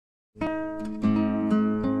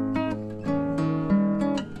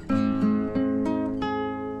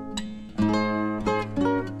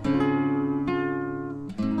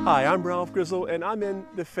Hi, I'm Ralph Grizzle and I'm in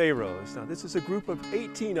the Faroes. Now this is a group of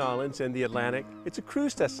 18 islands in the Atlantic. It's a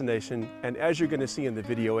cruise destination, and as you're going to see in the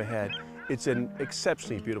video ahead, it's an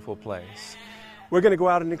exceptionally beautiful place. We're going to go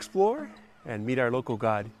out and explore and meet our local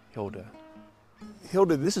guide, Hilda.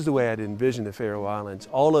 Hilda, this is the way I'd envisioned the Faroe Islands.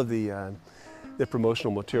 All of the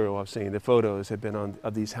promotional material I've seen, the photos have been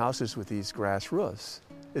of these houses with these grass roofs.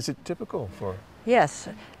 Is it typical for? Yes,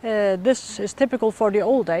 this is typical for the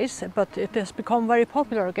old days, but it has become very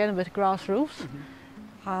popular again with grass roofs.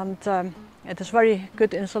 And it is very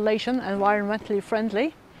good insulation, environmentally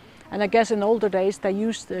friendly. And I guess in older days they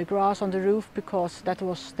used the grass on the roof because that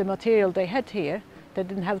was the material they had here. They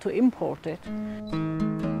didn't have to import it.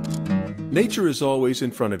 Nature is always in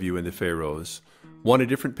front of you in the Faroes. Want a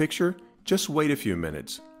different picture? Just wait a few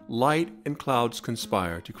minutes. Light and clouds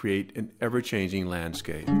conspire to create an ever-changing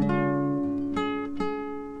landscape.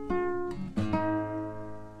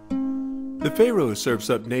 The Faroes serves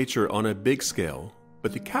up nature on a big scale,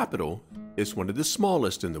 but the capital is one of the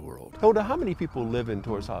smallest in the world. Hilda, how many people live in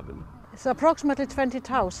Tórshavn? It's approximately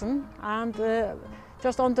 20,000 and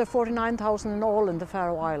just under 49,000 in all in the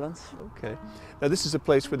Faroe Islands. Okay. Now this is a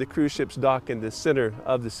place where the cruise ships dock in the center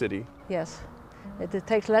of the city. Yes. It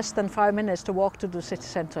takes less than 5 minutes to walk to the city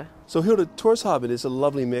center. So Hilda, Tórshavn is a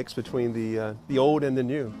lovely mix between the old and the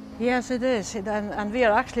new. Yes, it is. And we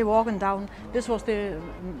are actually walking down. This was the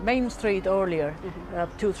main street earlier,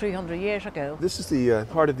 200-300 years ago. This is the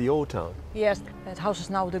heart of the old town. Yes, that house is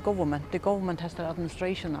now the government. The government has their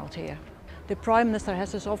administration out here. The Prime Minister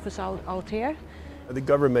has his office out here. The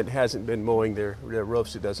government hasn't been mowing their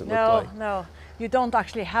roofs, it doesn't look like. No, you don't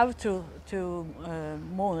actually have to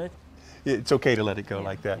mow it. It's okay to let it go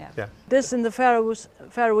like that. Yeah. This in the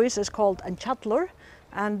Faroese is called a chatler,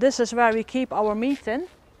 and this is where we keep our meat in.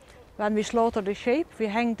 When we slaughter the sheep, we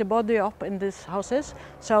hang the body up in these houses,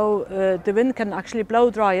 so the wind can actually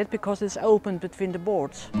blow dry it because it's open between the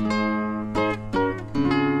boards.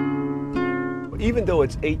 Even though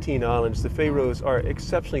it's 18 islands, the Faroes are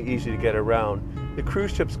exceptionally easy to get around. The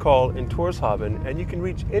cruise ships call in Tórshavn, and you can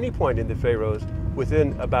reach any point in the Faroes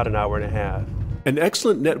within about an hour and a half. An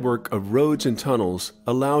excellent network of roads and tunnels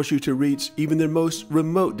allows you to reach even the most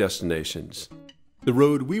remote destinations. The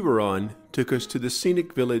road we were on took us to the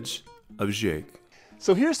scenic village of Gjøk.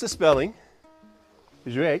 So here's the spelling,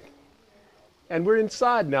 Gjøk, and we're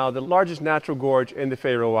inside now the largest natural gorge in the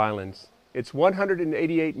Faroe Islands. It's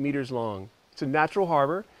 188 meters long. It's a natural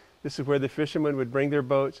harbor. This is where the fishermen would bring their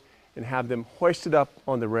boats and have them hoisted up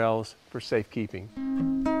on the rails for safekeeping.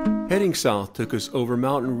 Heading south took us over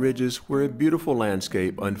mountain ridges where a beautiful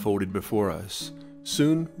landscape unfolded before us.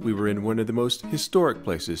 Soon we were in one of the most historic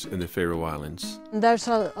places in the Faroe Islands. There's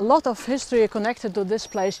a lot of history connected to this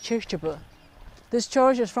place, Kirkjubø. This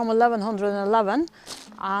church is from 1111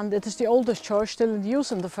 and it is the oldest church still in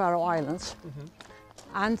use in the Faroe Islands.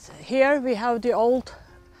 And here we have the old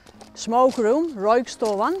smoke room,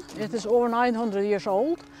 Røykstovan. It is over 900 years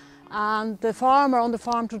old. And the farmer on the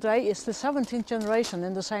farm today is the 17th generation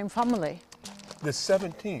in the same family. The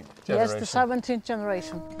 17th generation? Yes, the 17th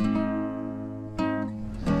generation.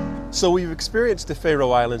 So we've experienced the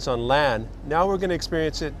Faroe Islands on land. Now we're going to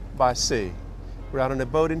experience it by sea. We're out on a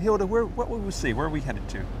boat. And Hilda, what will we see? Where are we headed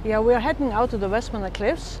to? Yeah, we're heading out to the Vestmanna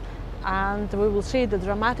Cliffs. And we will see the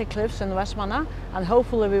dramatic cliffs in Vestmanna. And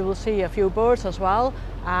hopefully we will see a few birds as well.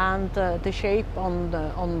 And the shape on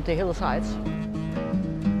the hillsides.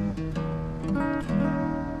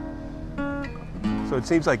 So it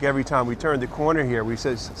seems like every time we turn the corner here, we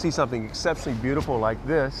see something exceptionally beautiful like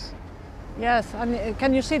this. Yes, and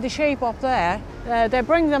can you see the shape up there? They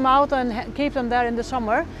bring them out and keep them there in the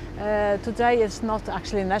summer. Today it's not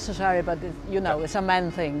actually necessary, but it's a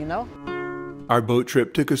man thing, you know. Our boat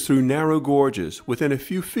trip took us through narrow gorges within a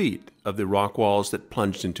few feet of the rock walls that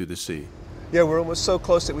plunged into the sea. Yeah, we're almost so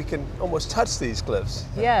close that we can almost touch these cliffs.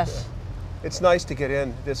 Yes. It's nice to get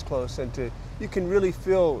in this close and you can really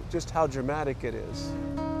feel just how dramatic it is.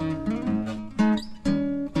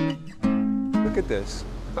 Look at this,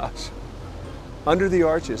 gosh, under the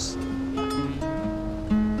arches.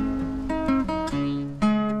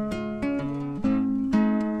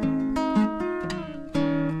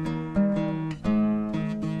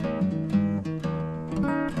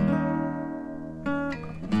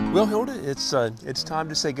 Well, Hilda, it's time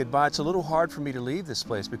to say goodbye. It's a little hard for me to leave this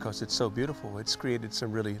place because it's so beautiful. It's created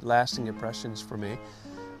some really lasting impressions for me.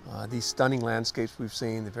 These stunning landscapes we've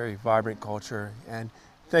seen, the very vibrant culture, and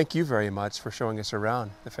thank you very much for showing us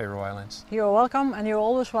around the Faroe Islands. You're welcome, and you're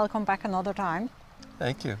always welcome back another time.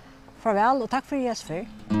 Thank you. Farvel og takk for gjestfri.